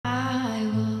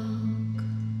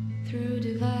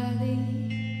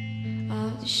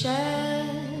the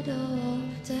shadow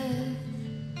of death,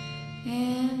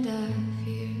 and I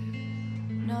fear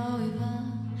no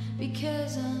evil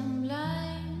because I'm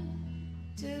blind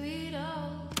to it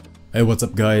all. Hey, what's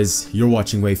up guys? You're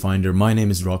watching Wayfinder. My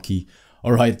name is Rocky.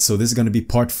 Alright, so this is gonna be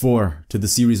part 4 to the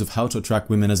series of how to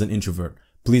attract women as an introvert.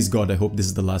 Please God, I hope this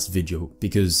is the last video,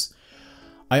 because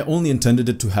I only intended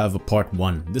it to have a part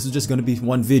 1. This is just gonna be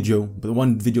one video, but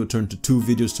one video turned to 2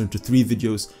 videos, turned to 3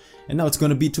 videos, and now it's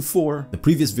gonna be to 4. The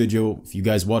previous video, if you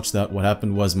guys watched that, what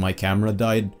happened was my camera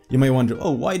died. You might wonder,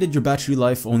 oh, why did your battery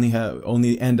life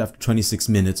only end after 26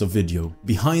 minutes of video?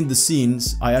 Behind the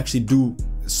scenes, I actually do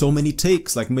so many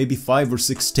takes, like maybe 5 or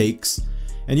 6 takes,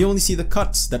 and you only see the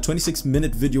cuts. That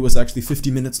 26-minute video was actually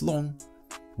 50 minutes long.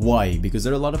 Why? Because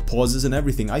there are a lot of pauses and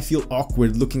everything. I feel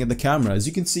awkward looking at the camera, as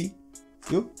you can see.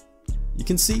 You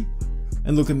can see?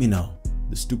 And look at me now.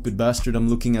 The stupid bastard, I'm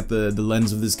looking at the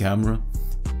lens of this camera,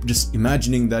 just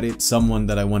imagining that it's someone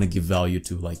that I want to give value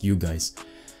to, like you guys.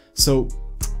 So,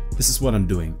 this is what I'm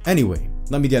doing. Anyway,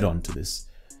 let me get on to this.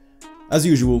 As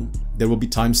usual, there will be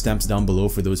timestamps down below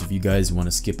for those of you guys who want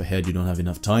to skip ahead, you don't have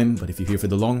enough time, but if you're here for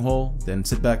the long haul, then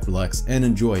sit back, relax, and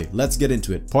enjoy. Let's get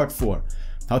into it. Part 4,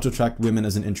 how to attract women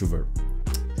as an introvert.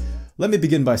 Let me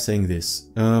begin by saying this.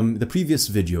 The previous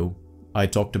video, I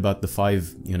talked about the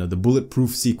 5, the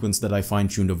bulletproof sequence that I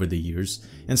fine-tuned over the years.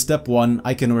 And step 1,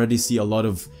 I can already see a lot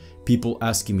of people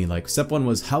asking me, like, step 1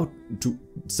 was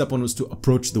to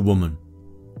approach the woman.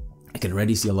 I can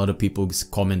already see a lot of people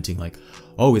commenting like,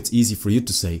 oh, it's easy for you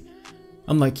to say.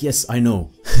 I'm like, yes, I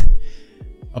know.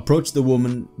 Approach the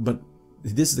woman, but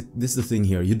this is the thing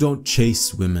here. You don't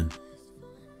chase women.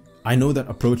 I know that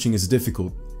approaching is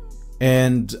difficult.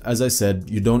 And as I said,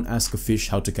 you don't ask a fish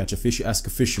how to catch a fish, you ask a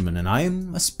fisherman. And I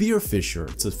am a spearfisher.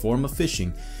 It's a form of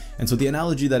fishing. And so the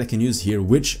analogy that I can use here,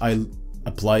 which I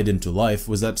applied into life,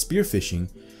 was that spearfishing,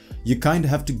 you kind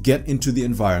of have to get into the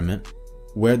environment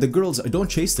where the girls are. Don't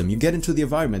chase them, you get into the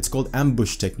environment. It's called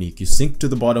ambush technique. You sink to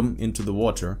the bottom into the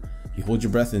water, you hold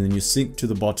your breath and then you sink to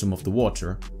the bottom of the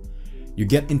water. You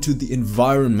get into the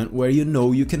environment where you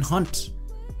know you can hunt,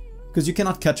 because you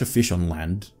cannot catch a fish on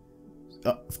land,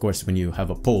 of course when you have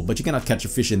a pole, but you cannot catch a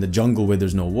fish in the jungle where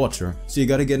there's no water. So you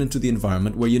gotta get into the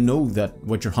environment where you know that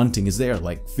what you're hunting is there,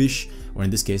 like fish, or in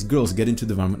this case girls. Get into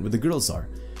the environment where the girls are.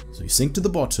 So you sink to the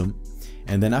bottom,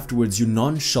 and then afterwards you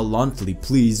nonchalantly,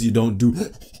 please, you don't do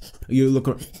you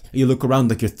look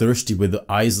around like you're thirsty with the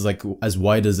eyes like as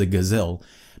wide as a gazelle.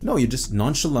 No, you just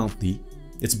nonchalantly.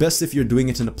 It's best if you're doing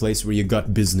it in a place where you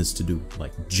got business to do,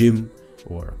 like gym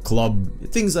or club,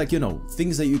 things like,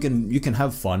 things that you can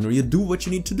have fun, or you do what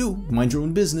you need to do, mind your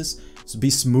own business. So be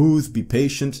smooth, be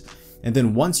patient, and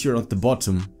then once you're at the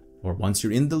bottom, or once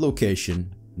you're in the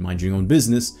location, mind your own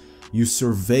business, you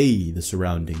survey the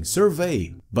surroundings.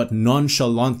 Survey, but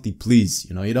nonchalantly, please.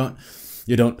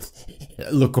 You don't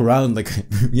look around like,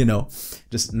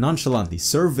 just nonchalantly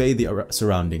survey the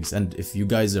surroundings. And if you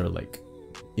guys are like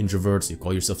introverts, you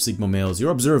call yourself Sigma males,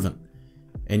 you're observant,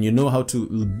 and you know how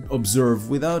to observe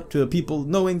without people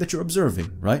knowing that you're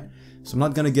observing, right? So I'm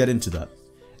not gonna get into that.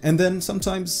 And then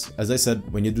sometimes, as I said,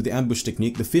 when you do the ambush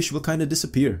technique, the fish will kind of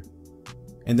disappear.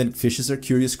 And then fishes are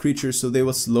curious creatures, so they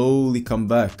will slowly come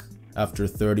back. After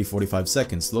 30-45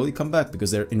 seconds, slowly come back,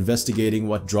 because they're investigating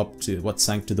what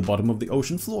sank to the bottom of the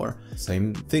ocean floor.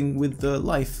 Same thing with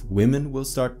life. Women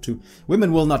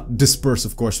will not disperse,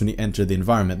 of course, when you enter the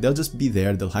environment. They'll just be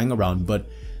there, they'll hang around, but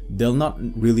they'll not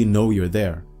really know you're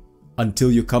there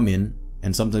until you come in.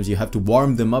 And sometimes you have to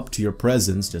warm them up to your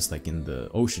presence, just like in the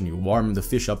ocean, you warm the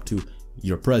fish up to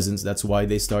your presence. That's why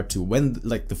they start to, when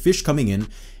like the fish coming in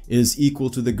is equal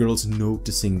to the girls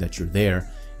noticing that you're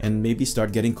there, and maybe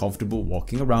start getting comfortable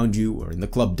walking around you, or in the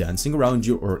club dancing around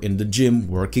you, or in the gym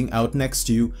working out next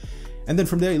to you. And then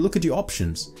from there you look at your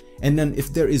options, and then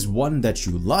if there is one that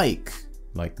you like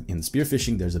in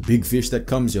spearfishing, there's a big fish that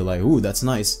comes, you're like, ooh, that's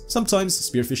nice. Sometimes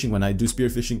spearfishing, when I do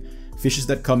spearfishing, fishes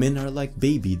that come in are like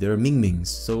baby, they're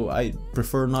ming-mings, so I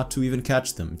prefer not to even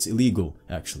catch them. It's illegal,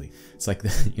 actually. It's like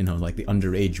the, like the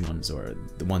underage ones, or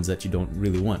the ones that you don't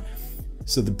really want.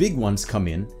 So the big ones come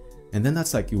in, and then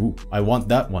that's like, ooh, I want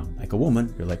that one. Like a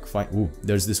woman, you're like, fine, ooh,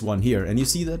 there's this one here. And you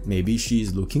see that maybe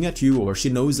she's looking at you, or she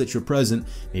knows that you're present.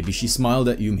 Maybe she smiled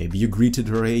at you, maybe you greeted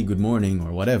her, hey, good morning,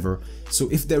 or whatever. So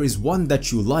if there is one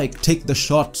that you like, take the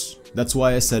shot. That's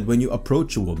why I said, when you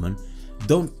approach a woman,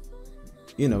 don't,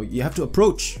 you have to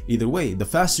approach either way. The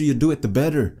faster you do it, the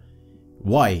better.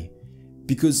 Why?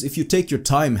 Because if you take your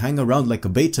time, hang around like a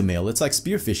beta male, it's like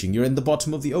spearfishing. You're in the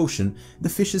bottom of the ocean, the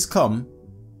fishes come.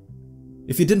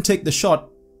 If you didn't take the shot,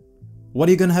 what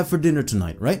are you gonna have for dinner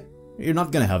tonight, right? You're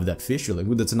not gonna have that fish. You're like,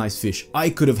 "Ooh, that's a nice fish. I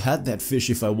could have had that fish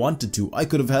if I wanted to. I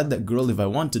could have had that girl if I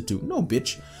wanted to." No,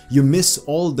 bitch. You miss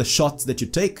all the shots that you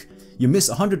take. You miss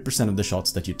 100% of the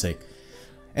shots that you take.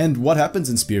 And what happens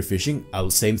in spearfishing,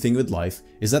 same thing with life,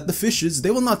 is that the fishes,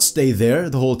 they will not stay there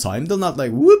the whole time. They'll not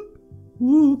like, whoop,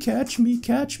 woo, catch me,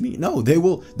 catch me. No,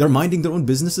 they're minding their own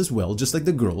business as well, just like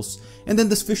the girls. And then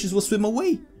the fishes will swim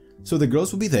away. So the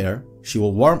girls will be there.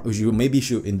 Maybe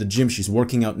in the gym, she's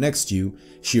working out next to you.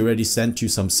 She already sent you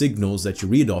some signals that you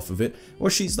read off of it. Or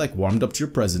she's like warmed up to your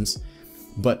presence.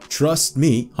 But trust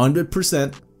me,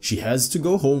 100%, she has to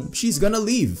go home. She's gonna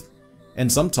leave. And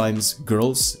sometimes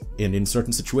girls, in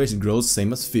certain situations, girls,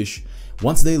 same as fish,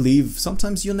 once they leave,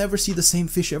 sometimes you'll never see the same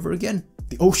fish ever again.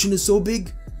 The ocean is so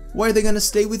big. Why are they gonna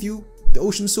stay with you? The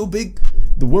ocean's so big.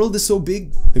 The world is so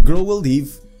big. The girl will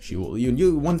leave.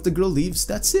 Once the girl leaves,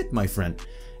 that's it, my friend.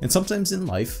 And sometimes in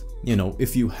life, you know,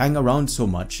 if you hang around so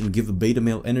much and give a beta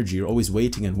male energy, you're always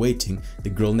waiting and waiting, the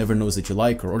girl never knows that you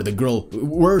like her. Or the girl,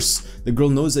 worse, the girl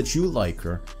knows that you like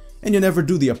her. And you never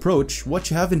do the approach.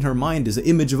 What you have in her mind is an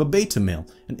image of a beta male,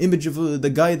 an image of the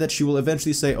guy that she will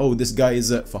eventually say, "Oh, this guy is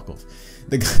a fuck off.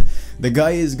 The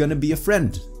guy is gonna be a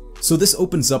friend." So this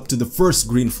opens up to the first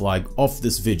green flag of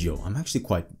this video. I'm actually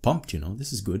quite pumped, you know.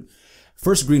 This is good.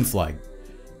 First green flag.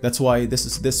 That's why this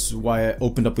is why I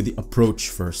opened up with the approach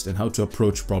first and how to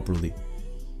approach properly.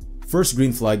 First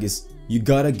green flag is you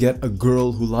gotta get a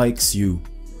girl who likes you.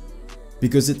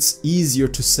 Because it's easier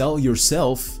to sell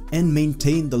yourself and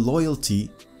maintain the loyalty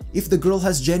if the girl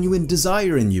has genuine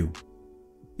desire in you.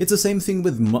 It's the same thing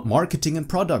with marketing and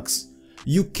products.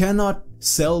 You cannot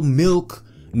sell milk,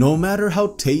 no matter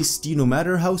how tasty, no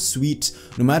matter how sweet,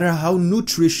 no matter how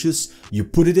nutritious. You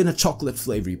put it in a chocolate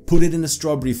flavor, you put it in a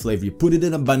strawberry flavor, you put it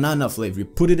in a banana flavor, you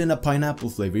put it in a pineapple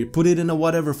flavor, you put it in a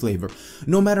whatever flavor.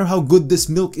 No matter how good this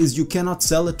milk is, you cannot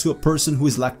sell it to a person who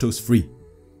is lactose free.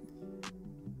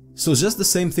 So it's just the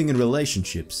same thing in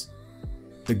relationships.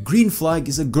 The green flag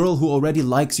is a girl who already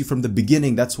likes you from the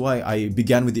beginning. That's why I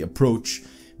began with the approach.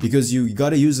 Because you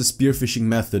gotta use the spearfishing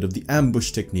method of the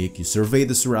ambush technique. You survey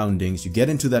the surroundings, you get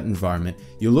into that environment,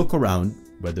 you look around,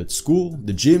 whether it's school,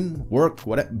 the gym, work,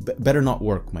 whatever. Better not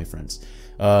work, my friends.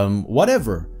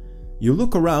 Whatever. You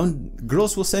look around,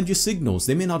 girls will send you signals.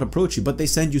 They may not approach you, but they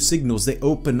send you signals. They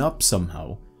open up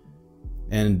somehow.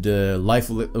 And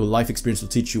life experience will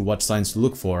teach you what signs to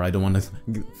look for. I don't want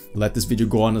to let this video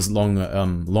go on as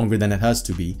longer than it has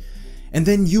to be. And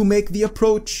then you make the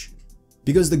approach.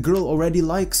 Because the girl already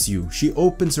likes you. She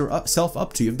opens herself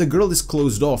up to you. If the girl is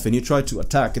closed off and you try to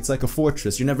attack, it's like a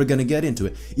fortress. You're never going to get into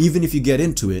it. Even if you get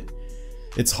into it,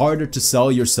 it's harder to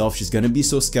sell yourself. She's going to be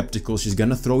so skeptical. She's going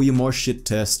to throw you more shit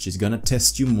tests. She's going to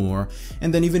test you more.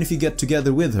 And then even if you get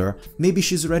together with her, maybe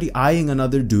she's already eyeing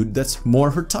another dude that's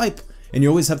more her type. And you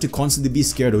always have to constantly be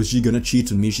scared, oh, is she gonna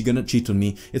cheat on me? Is she gonna cheat on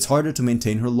me? It's harder to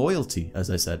maintain her loyalty,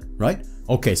 as I said, right?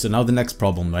 Okay, so now the next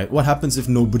problem, right? What happens if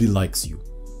nobody likes you?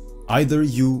 Either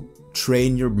you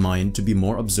train your mind to be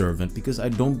more observant, because I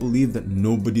don't believe that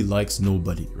nobody likes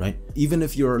nobody, right? Even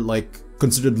if you're like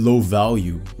considered low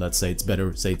value, let's say, it's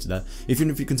better to say to that. Even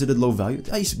if you're considered low value,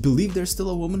 I believe there's still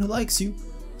a woman who likes you.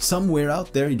 Somewhere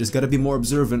out there, you just gotta be more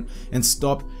observant and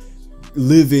stop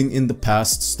living in the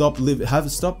past. Stop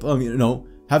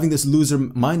having this loser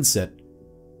mindset.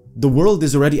 The world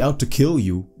is already out to kill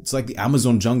you. It's like the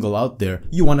Amazon jungle out there.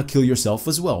 You want to kill yourself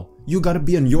as well. You gotta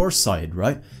be on your side,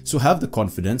 right? So have the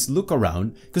confidence, look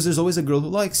around, because there's always a girl who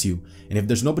likes you. And if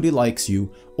there's nobody likes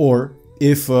you, or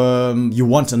if you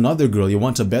want another girl, you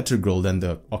want a better girl than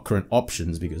the current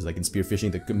options, because like in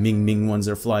spearfishing, the Ming ones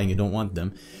are flying, you don't want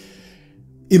them.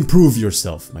 Improve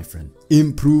yourself, my friend.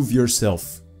 Improve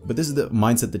yourself. But this is the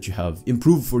mindset that you have.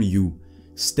 Improve for you.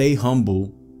 Stay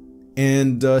humble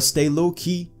and stay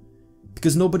low-key,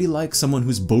 because nobody likes someone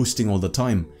who's boasting all the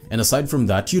time. And aside from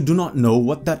that, you do not know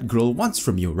what that girl wants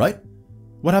from you, right?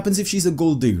 What happens if she's a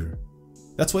gold digger?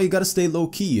 That's why you gotta stay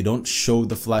low-key. You don't show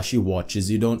the flashy watches.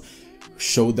 You don't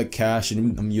show the cash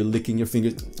and you're licking your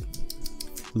fingers,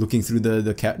 looking through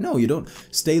the cat. No, you don't.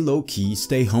 Stay low-key,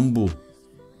 stay humble.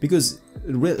 Because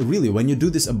really, when you do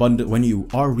this when you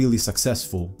are really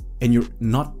successful and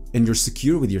you're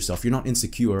secure with yourself, you're not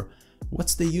insecure,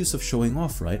 what's the use of showing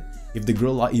off, right? If the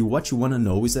girl what you want to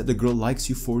know is that the girl likes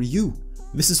you for you.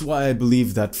 This is why I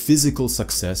believe that physical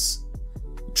success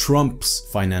trumps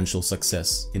financial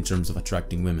success in terms of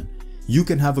attracting women. You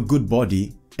can have a good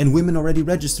body and women already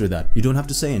register that. You don't have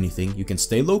to say anything. You can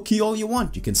stay low-key all you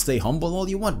want. You can stay humble all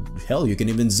you want. Hell, you can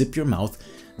even zip your mouth.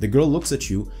 The girl looks at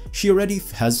you. She already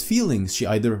has feelings. She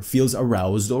either feels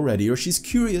aroused already or she's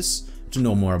curious to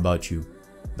know more about you.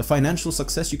 The financial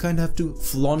success, you kind of have to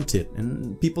flaunt it,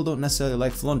 and people don't necessarily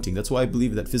like flaunting. That's why I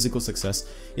believe that physical success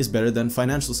is better than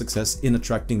financial success in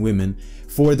attracting women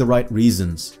for the right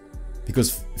reasons.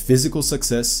 Because physical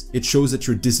success, it shows that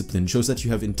you're disciplined, shows that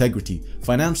you have integrity.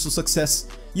 Financial success,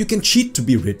 you can cheat to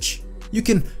be rich. You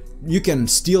can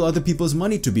steal other people's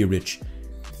money to be rich.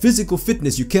 Physical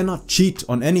fitness, you cannot cheat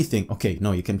on anything. Okay,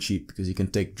 no, you can cheat because you can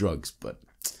take drugs, but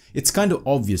it's kind of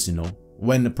obvious, you know,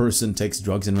 when a person takes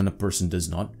drugs and when a person does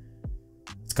not.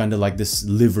 It's kind of like this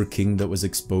Liver King that was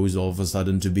exposed all of a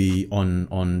sudden to be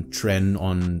on trend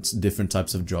on different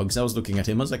types of drugs. I was looking at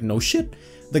him, I was like, no shit,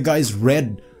 the guy's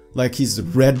red, like he's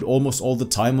red almost all the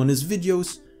time on his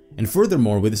videos. And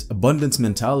furthermore, with this abundance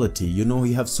mentality, you know,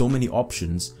 you have so many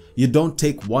options. You don't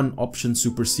take one option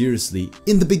super seriously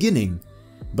in the beginning.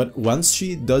 But once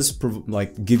she does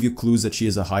like give you clues that she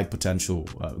has a high potential,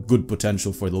 good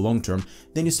potential for the long term,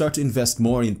 then you start to invest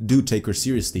more and do take her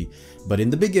seriously. But in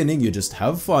the beginning, you just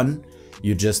have fun.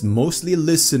 You just mostly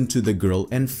listen to the girl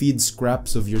and feed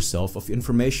scraps of yourself, of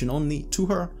information only to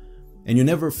her. And you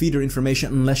never feed her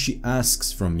information unless she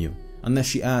asks from you. Unless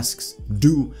she asks.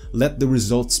 Do let the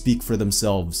results speak for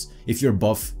themselves. If you're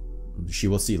buff, she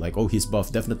will see like, oh, he's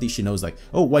buff. Definitely she knows like,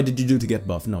 oh, what did you do to get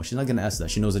buff? No, she's not gonna ask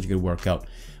that. She knows that you can work out.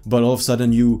 But all of a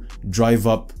sudden you drive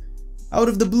up out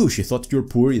of the blue. She thought you're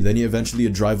poor. Then you eventually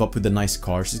drive up with a nice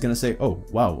car. She's gonna say, oh,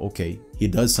 wow, okay, he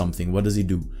does something. What does he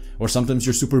do? Or sometimes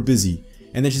you're super busy.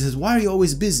 And then she says, why are you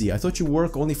always busy? I thought you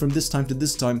work only from this time to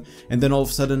this time. And then all of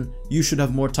a sudden you should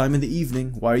have more time in the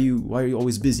evening. Why are you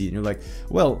always busy? And you're like,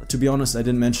 well, to be honest, I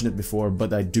didn't mention it before,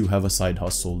 but I do have a side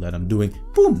hustle that I'm doing.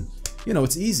 Boom. You know,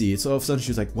 it's easy. It's all of a sudden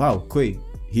she's like, wow, Quay,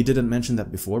 he didn't mention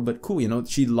that before, but cool, you know,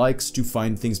 she likes to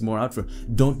find things more out for.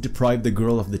 Don't deprive the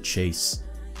girl of the chase.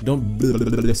 Don't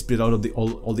spit out of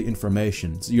all the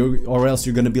information. Or else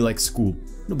you're gonna be like school.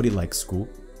 Nobody likes school.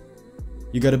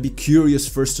 You gotta be curious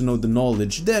first to know the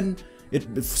knowledge, then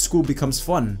school becomes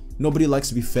fun. Nobody likes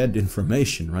to be fed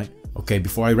information, right? Okay,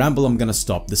 before I ramble, I'm gonna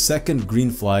stop. The second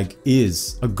green flag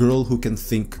is a girl who can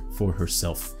think for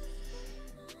herself.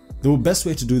 The best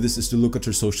way to do this is to look at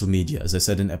her social media, as I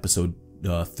said in episode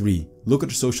 3. Look at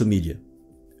her social media.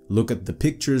 Look at the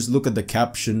pictures, look at the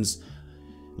captions,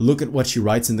 look at what she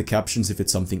writes in the captions. If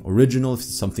it's something original, if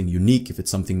it's something unique, if it's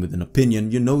something with an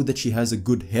opinion, you know that she has a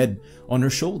good head on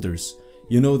her shoulders.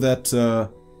 You know that,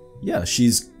 yeah, she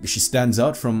stands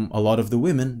out from a lot of the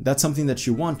women. That's something that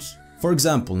you want. For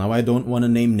example, now I don't want to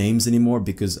name names anymore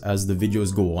because as the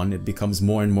videos go on, it becomes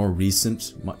more and more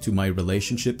recent to my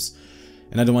relationships.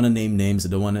 And I don't want to name names, I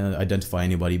don't want to identify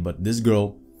anybody, but this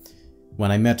girl,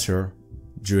 when I met her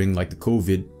during like the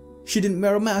COVID, she didn't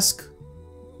wear a mask.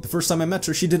 The first time I met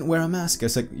her, she didn't wear a mask. I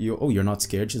was like, oh, you're not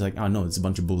scared? She's like, oh no, it's a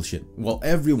bunch of bullshit. Well,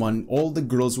 everyone, all the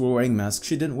girls were wearing masks,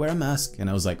 she didn't wear a mask. And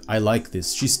I was like, I like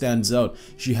this, she stands out.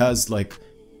 She has like,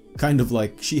 kind of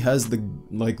like, she has the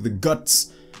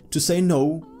guts to say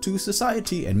no to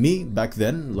society. And me, back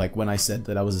then, like when I said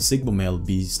that I was a Sigma male,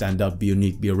 stand out, be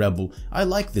unique, be a rebel, I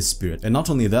like this spirit. And not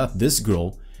only that, this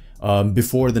girl,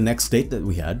 before the next date that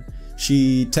we had,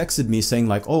 she texted me saying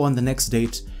like, oh, on the next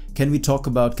date, can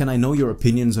I know your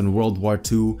opinions on World War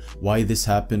II, why this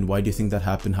happened, why do you think that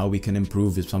happened, how we can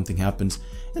improve if something happens.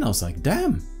 And I was like,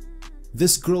 damn,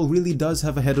 this girl really does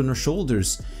have a head on her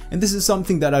shoulders. And this is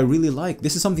something that I really like.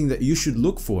 This is something that you should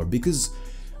look for, because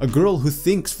a girl who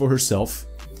thinks for herself,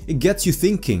 it gets you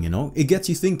thinking, you know, it gets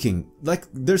you thinking. Like,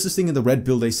 there's this thing in the Red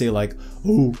Pill, they say like,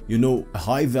 oh, you know, a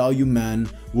high value man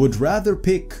would rather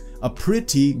pick a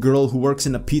pretty girl who works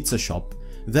in a pizza shop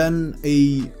than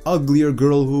a uglier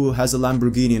girl who has a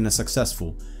Lamborghini and is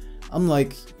successful. I'm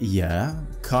like, yeah,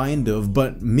 kind of,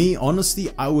 but me, honestly,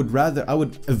 I would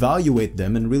evaluate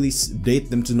them and really date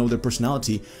them to know their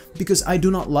personality, because I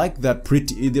do not like that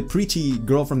the pretty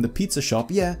girl from the pizza shop.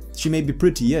 Yeah, she may be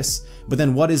pretty, yes, but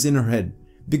then what is in her head?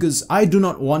 Because I do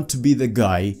not want to be the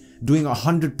guy doing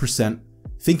 100%,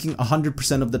 thinking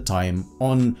 100% of the time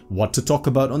on what to talk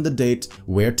about on the date,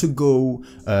 where to go,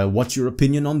 what's your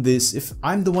opinion on this. If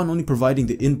I'm the one only providing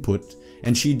the input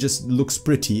and she just looks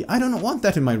pretty, I don't want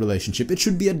that in my relationship. It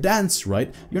should be a dance,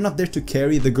 right? You're not there to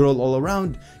carry the girl all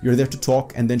around. You're there to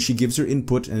talk, and then she gives her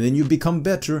input, and then you become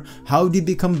better. How do you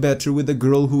become better with a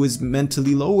girl who is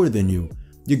mentally lower than you?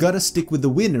 You gotta stick with the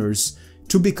winners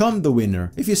to become the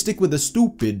winner. If you stick with the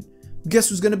stupid, guess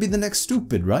who's gonna be the next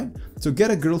stupid, right? So get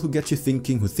a girl who gets you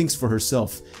thinking, who thinks for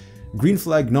herself. Green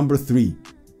flag number 3.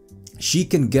 She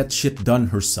can get shit done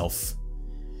herself.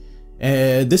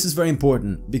 This is very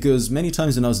important, because many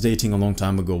times when I was dating a long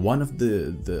time ago, one of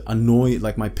the annoying,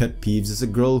 like my pet peeves, is a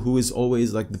girl who is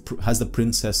always like has the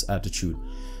princess attitude.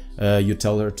 You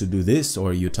tell her to do this,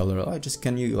 or you tell her, oh, just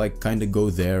can you like kind of go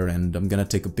there and I'm gonna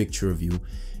take a picture of you.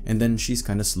 And then she's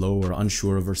kind of slow or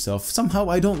unsure of herself.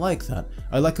 Somehow I don't like that.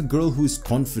 I like a girl who's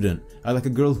confident. I like a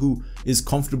girl who is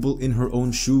comfortable in her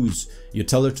own shoes. You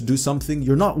tell her to do something,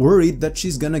 you're not worried that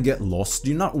she's gonna get lost.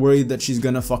 You're not worried that she's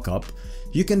gonna fuck up.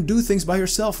 You can do things by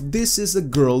yourself. This is a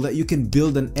girl that you can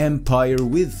build an empire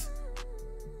with.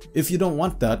 If you don't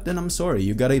want that, then I'm sorry.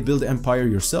 You gotta build an empire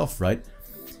yourself, right?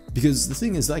 Because the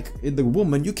thing is, like, the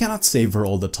woman, you cannot save her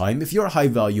all the time. If you're a high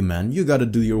value man, you gotta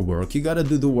do your work, you gotta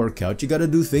do the workout, you gotta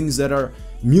do things that are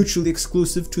mutually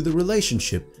exclusive to the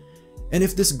relationship. And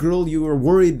if this girl, you are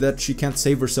worried that she can't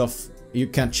save herself, she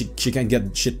can't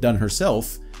get shit done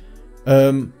herself,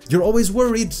 you're always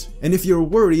worried. And if you're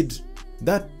worried,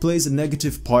 that plays a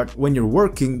negative part when you're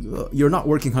working. You're not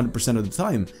working 100% of the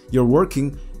time. You're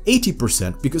working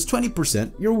 80%, because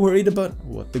 20% you're worried about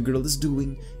what the girl is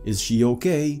doing. Is she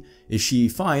okay? Is she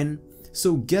fine?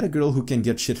 So get a girl who can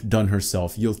get shit done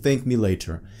herself. You'll thank me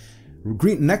later.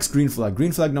 Next green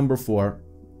flag number 4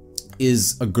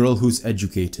 is a girl who's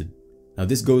educated. Now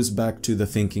this goes back to the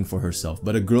thinking for herself,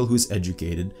 but a girl who's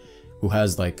educated, who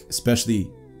has like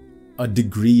especially a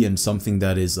degree in something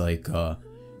that is like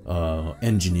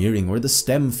engineering or the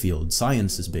STEM field,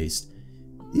 sciences based.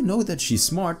 You know that she's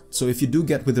smart, so if you do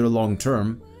get with her long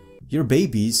term, you're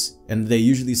babies, and they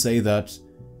usually say that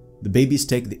the babies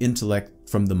take the intellect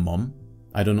from the mom.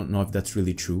 I don't know if that's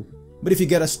really true, but if you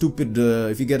get a stupid,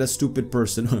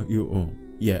 person,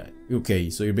 yeah, okay,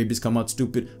 so your babies come out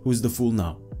stupid. Who's the fool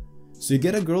now? So you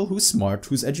get a girl who's smart,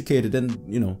 who's educated, and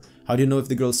you know, how do you know if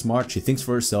the girl's smart? She thinks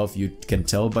for herself. You can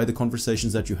tell by the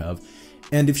conversations that you have,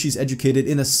 and if she's educated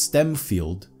in a STEM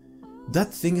field,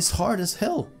 that thing is hard as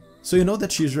hell. So you know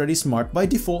that she's already smart by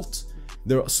default.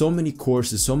 There are so many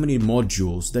courses, so many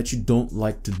modules that you don't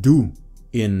like to do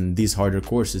in these harder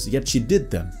courses, yet she did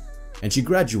them and she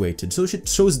graduated. So it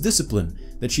shows discipline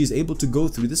that she's able to go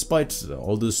through despite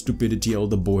all the stupidity, all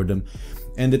the boredom,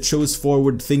 and it shows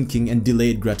forward thinking and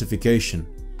delayed gratification.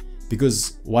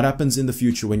 Because what happens in the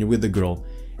future when you're with a girl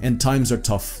and times are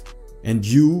tough and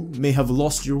you may have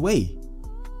lost your way?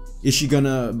 Is she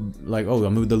gonna like, oh,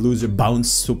 I'm with the loser, bounce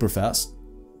super fast?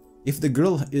 If the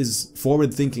girl is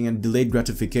forward thinking and delayed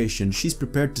gratification, she's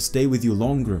prepared to stay with you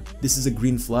longer. This is a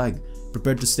green flag.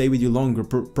 Prepared to stay with you longer,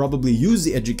 probably use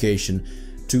the education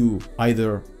to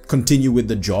either continue with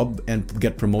the job and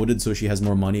get promoted so she has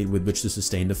more money with which to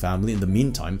sustain the family in the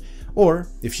meantime, or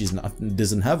if she's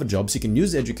doesn't have a job, she can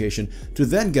use the education to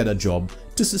then get a job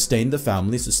to sustain the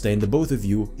family, sustain the both of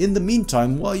you in the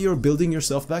meantime while you're building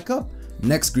yourself back up.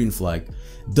 Next green flag.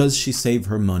 Does she save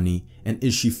her money and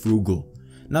is she frugal?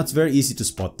 Now it's very easy to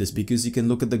spot this because you can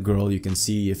look at the girl, you can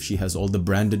see if she has all the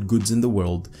branded goods in the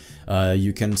world,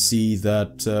 you can see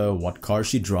that what car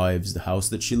she drives, the house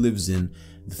that she lives in,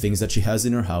 the things that she has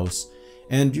in her house,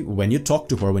 and when you talk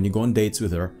to her, when you go on dates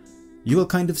with her, you will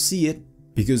kind of see it.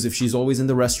 Because if she's always in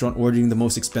the restaurant ordering the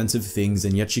most expensive things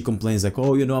and yet she complains like,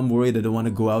 oh, you know, I'm worried, I don't want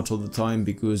to go out all the time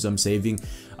because I'm saving,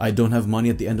 I don't have money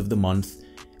at the end of the month.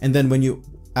 And then when you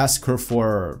ask her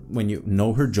for, when you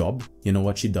know her job, you know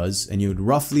what she does, and you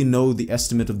roughly know the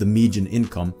estimate of the median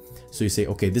income. So you say,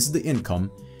 okay, this is the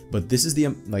income, but this is the,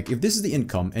 like, if this is the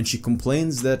income and she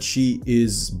complains that she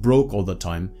is broke all the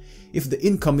time, if the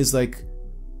income is like,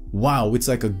 wow, it's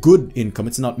like a good income,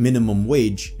 it's not minimum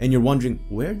wage, and you're wondering,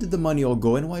 where did the money all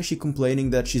go and why is she complaining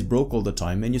that she's broke all the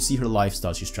time? And you see her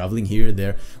lifestyle, she's traveling here,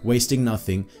 there, wasting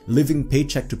nothing, living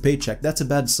paycheck to paycheck, that's a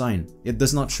bad sign. It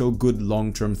does not show good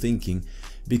long-term thinking.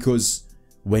 Because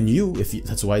when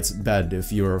that's why it's bad.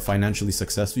 If you're financially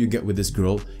successful, you get with this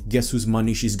girl, guess whose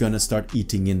money she's gonna start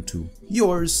eating into?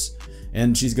 Yours.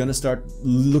 And she's gonna start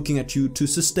looking at you to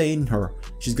sustain her.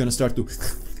 She's gonna start to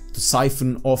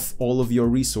siphon off all of your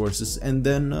resources, and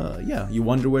then yeah, you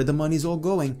wonder where the money's all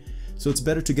going. So it's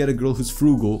better to get a girl who's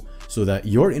frugal so that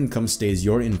your income stays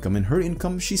your income and her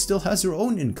income, she still has her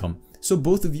own income. So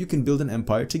both of you can build an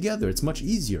empire together. It's much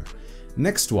easier.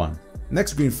 Next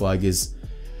green flag is,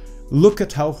 look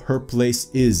at how her place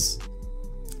is.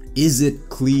 Is it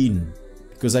clean?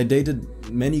 Because I dated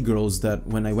many girls that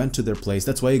when I went to their place,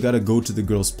 that's why you gotta go to the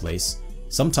girl's place,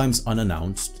 sometimes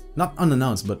unannounced. Not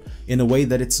unannounced, but in a way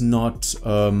that it's not,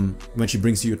 when she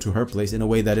brings you to her place, in a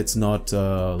way that it's not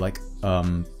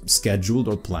scheduled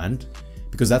or planned.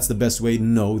 Because that's the best way to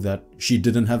know that she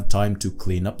didn't have time to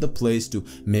clean up the place, to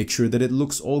make sure that it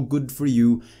looks all good for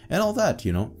you and all that,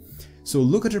 you know. So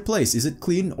look at her place. Is it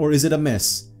clean or is it a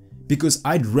mess? Because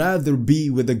I'd rather be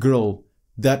with a girl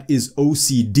that is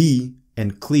OCD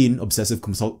and clean, obsessive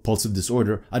compulsive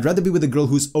disorder. I'd rather be with a girl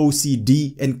who's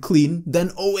OCD and clean than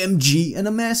OMG and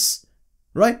a mess,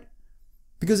 right?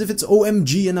 Because if it's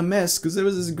OMG and a mess, because there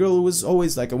was this girl who was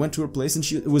always like, I went to her place and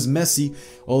it was messy.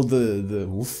 All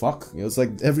oh fuck, it was like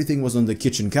everything was on the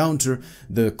kitchen counter,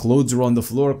 the clothes were on the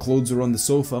floor, clothes were on the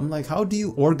sofa. I'm like, how do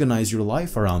you organize your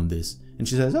life around this? And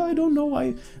she says, oh, I don't know,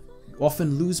 I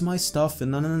often lose my stuff and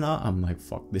na. I'm like,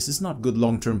 fuck, this is not good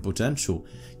long-term potential.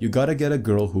 You gotta get a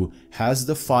girl who has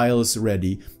the files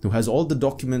ready, who has all the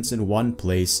documents in one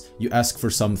place. You ask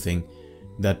for something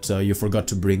that you forgot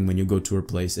to bring when you go to her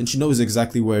place, and she knows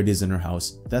exactly where it is in her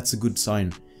house. That's a good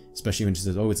sign, especially when she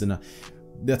says, oh, it's in a...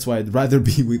 That's why I'd rather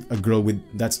be with a girl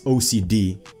that's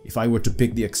OCD. If I were to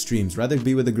pick the extremes, rather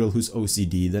be with a girl who's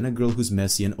OCD than a girl who's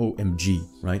messy and OMG,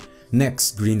 right?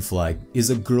 Next green flag is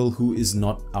a girl who is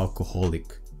not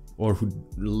alcoholic, or who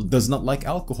does not like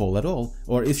alcohol at all.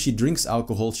 Or if she drinks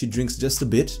alcohol, she drinks just a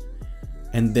bit,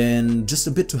 and then just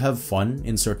a bit to have fun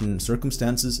in certain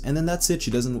circumstances, and then that's it.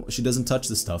 She doesn't touch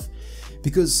the stuff.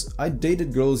 Because I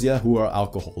dated girls, yeah, who are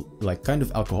kind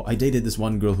of alcohol. I dated this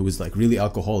one girl who was like really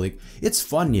alcoholic. It's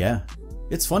fun, yeah.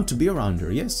 It's fun to be around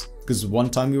her, yes. Because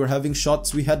one time we were having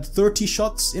shots, we had 30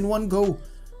 shots in one go.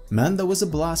 Man, that was a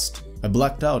blast. I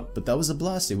blacked out, but that was a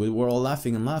blast. We were all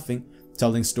laughing and laughing,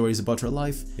 telling stories about her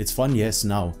life. It's fun, yes,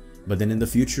 now. But then in the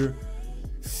future,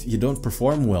 you don't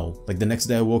perform well. Like the next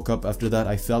day I woke up after that,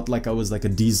 I felt like I was like a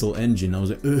diesel engine. I was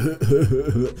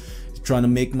like trying to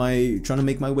make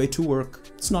my way to work.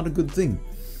 It's not a good thing.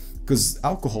 Because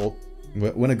alcohol,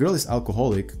 when a girl is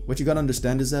alcoholic, what you gotta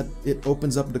understand is that it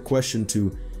opens up the question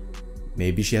to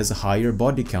maybe she has a higher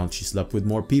body count, she slept with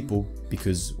more people,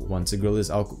 because once a girl is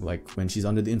like when she's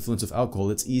under the influence of alcohol,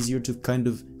 it's easier to kind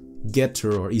of get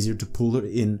her, or easier to pull her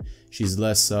in. She's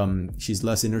less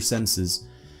in her senses.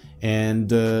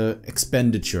 And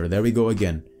expenditure, there we go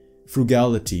again.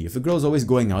 Frugality. If a girl's always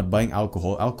going out buying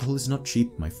alcohol, alcohol is not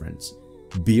cheap, my friends.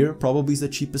 Beer probably is the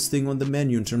cheapest thing on the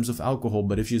menu in terms of alcohol,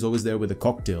 but if she's always there with the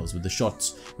cocktails, with the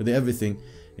shots, with the everything,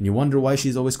 and you wonder why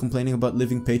she's always complaining about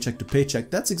living paycheck to paycheck,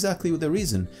 that's exactly the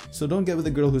reason. So don't get with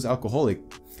a girl who's alcoholic.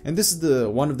 And this is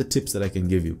one of the tips that I can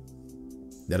give you,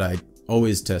 that I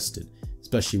always tested,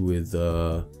 especially with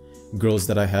girls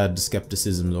that I had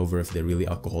skepticism over if they're really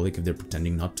alcoholic, if they're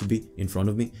pretending not to be in front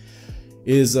of me,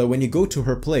 is when you go to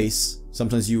her place,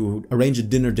 sometimes you arrange a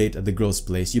dinner date at the girl's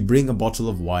place, you bring a bottle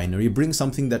of wine, or you bring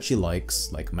something that she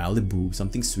likes, like Malibu,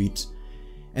 something sweet,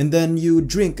 and then you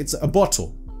drink. It's a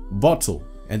bottle,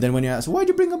 and then when you ask, why'd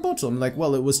you bring a bottle? I'm like,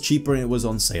 well, it was cheaper and it was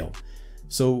on sale.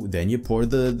 So then you pour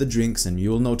the drinks, and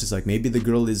you'll notice like maybe the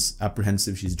girl is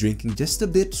apprehensive, she's drinking just a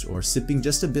bit or sipping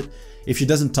just a bit. If she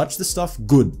doesn't touch the stuff,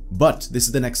 good. But this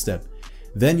is the next step.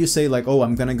 Then you say like, oh,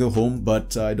 I'm gonna go home,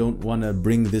 but I don't want to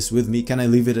bring this with me. Can I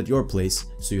leave it at your place?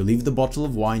 So you leave the bottle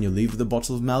of wine, you leave the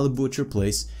bottle of Malibu at your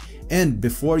place, and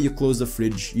before you close the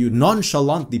fridge, you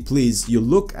nonchalantly, please, you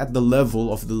look at the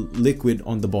level of the liquid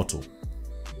on the bottle.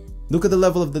 Look at the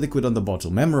level of the liquid on the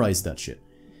bottle. Memorize that shit.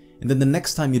 And then the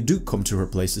next time you do come to her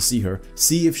place to see her,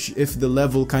 see if the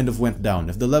level kind of went down.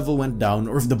 If the level went down,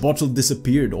 or if the bottle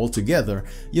disappeared altogether,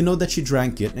 you know that she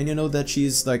drank it, and you know that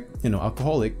she's like, you know,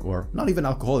 alcoholic, or not even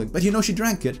alcoholic, but you know she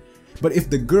drank it. But if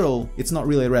the girl, it's not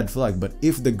really a red flag, but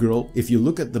if the girl, if you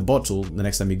look at the bottle the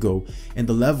next time you go, and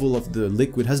the level of the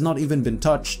liquid has not even been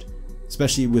touched,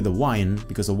 especially with the wine,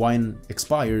 because the wine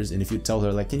expires, and if you tell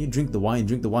her like, can you drink the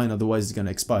wine, otherwise it's gonna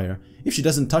expire. If she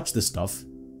doesn't touch the stuff,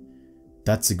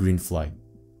 that's a green flag.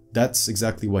 That's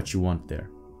exactly what you want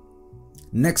there.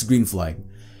 Next green flag.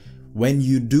 When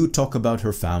you do talk about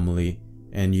her family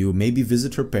and you maybe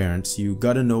visit her parents, you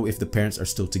gotta know if the parents are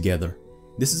still together.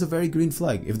 This is a very green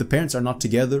flag. If the parents are not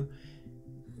together,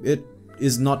 it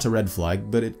is not a red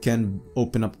flag, but it can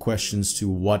open up questions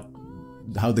to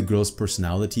how the girl's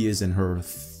personality is, and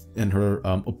her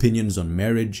opinions on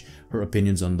marriage, her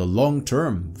opinions on the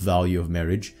long-term value of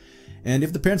marriage. And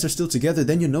if the parents are still together,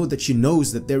 then you know that she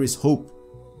knows that there is hope.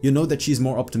 You know that she's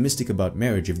more optimistic about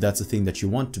marriage, if that's a thing that you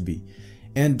want to be.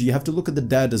 And you have to look at the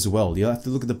dad as well. You have to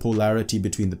look at the polarity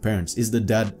between the parents. Is the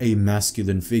dad a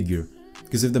masculine figure?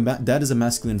 Because if the dad is a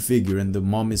masculine figure and the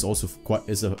mom is also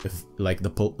like the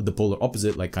polar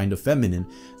opposite, like kind of feminine,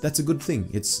 that's a good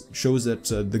thing. It shows that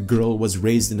the girl was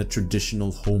raised in a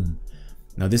traditional home.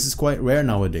 Now this is quite rare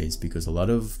nowadays, because a lot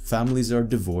of families are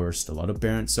divorced. A lot of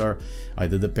parents are,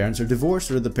 either the parents are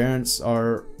divorced or the parents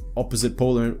are opposite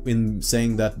polar in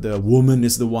saying that the woman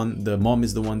is the one, the mom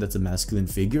is the one that's a masculine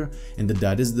figure and the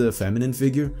dad is the feminine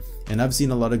figure. And I've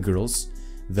seen a lot of girls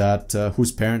that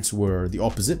whose parents were the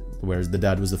opposite, whereas the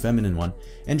dad was the feminine one,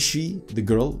 and she, the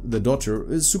girl, the daughter,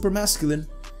 is super masculine.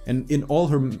 And in all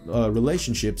her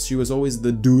relationships, she was always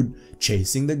the dude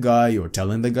chasing the guy or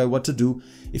telling the guy what to do.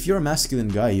 If you're a masculine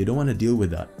guy, you don't want to deal with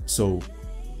that. So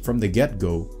from the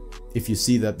get-go, If you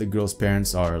see that the girl's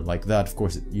parents are like that, of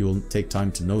course you'll take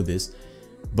time to know this,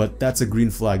 but that's a green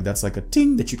flag. That's like a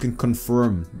ting that you can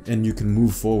confirm and you can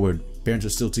move forward. Parents are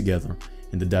still together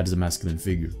and the dad is a masculine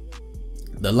figure.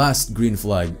 The last green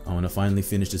flag, I want to finally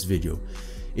finish this video,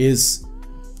 is,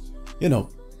 you know,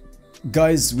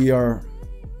 guys, we are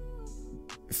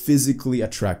physically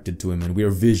attracted to women. We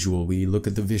are visual. We look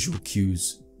at the visual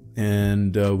cues,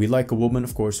 and we like a woman,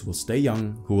 of course, who will stay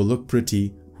young, who will look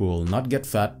pretty, who will not get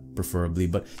fat, preferably,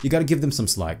 but you gotta give them some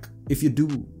slack. If you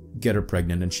do get her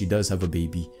pregnant and she does have a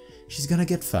baby, she's gonna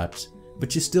get fat,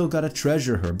 but you still gotta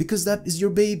treasure her because that is your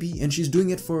baby and she's doing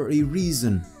it for a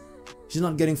reason. She's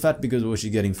not getting fat because, oh,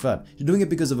 she's getting fat. She's doing it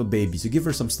because of a baby, so give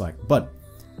her some slack. But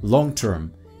long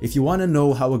term, if you want to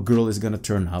know how a girl is going to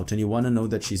turn out and you want to know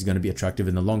that she's going to be attractive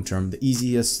in the long term, the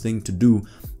easiest thing to do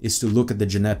is to look at the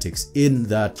genetics, in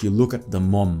that you look at the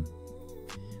mom.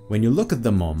 When you look at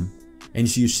the mom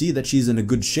and you see that she's in a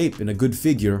good shape, in a good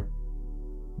figure,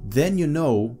 then you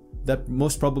know that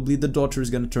most probably the daughter is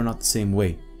going to turn out the same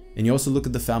way. And you also look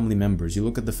at the family members. You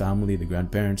look at the family, the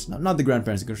grandparents, not the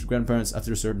grandparents, because grandparents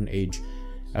after a certain age,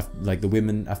 like the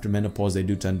women after menopause, they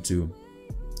do tend to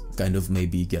kind of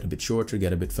maybe get a bit shorter,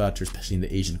 get a bit fatter, especially in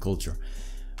the Asian culture.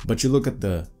 But you look at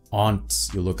the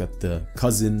aunts, you look at the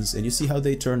cousins, and you see how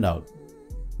they turned out.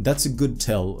 That's a good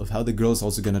tell of how the girl's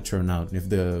also gonna turn out. And if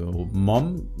the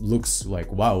mom looks like,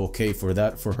 wow, okay, for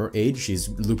her age, she's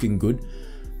looking good,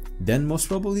 then most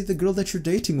probably the girl that you're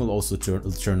dating will also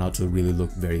turn out to really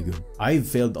look very good. I've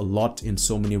failed a lot in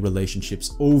so many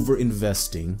relationships over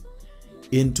investing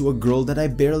into a girl that I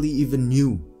barely even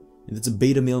knew. And it's a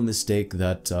beta male mistake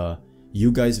that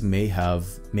you guys may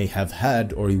have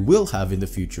had, or you will have in the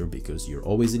future, because you're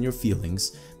always in your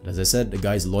feelings. But as I said, the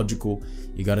guy's logical.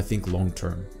 You gotta think long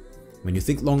term. When you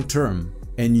think long term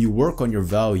and you work on your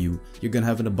value, you're gonna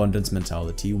have an abundance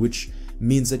mentality, which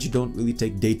means that you don't really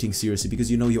take dating seriously because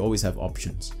you know you always have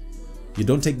options. You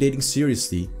don't take dating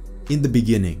seriously in the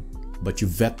beginning, but you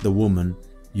vet the woman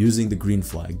using the green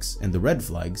flags and the red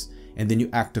flags, and then you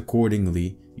act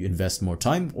accordingly. You invest more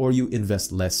time or you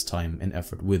invest less time and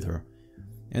effort with her.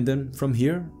 And then from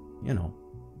here, you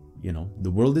know,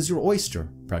 the world is your oyster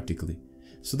practically.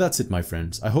 So that's it, my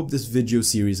friends. I hope this video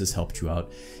series has helped you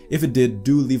out. If it did,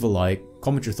 do leave a like,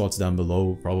 comment your thoughts down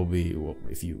below. Probably, well,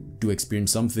 if you do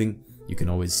experience something, you can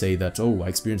always say that, oh, I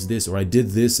experienced this, or I did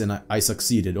this and I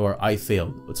succeeded, or I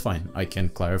failed. It's fine. I can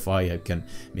clarify, I can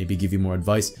maybe give you more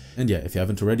advice. And yeah, if you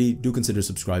haven't already, do consider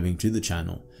subscribing to the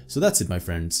channel. So that's it, my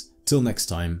friends. Till next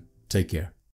time, take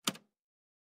care.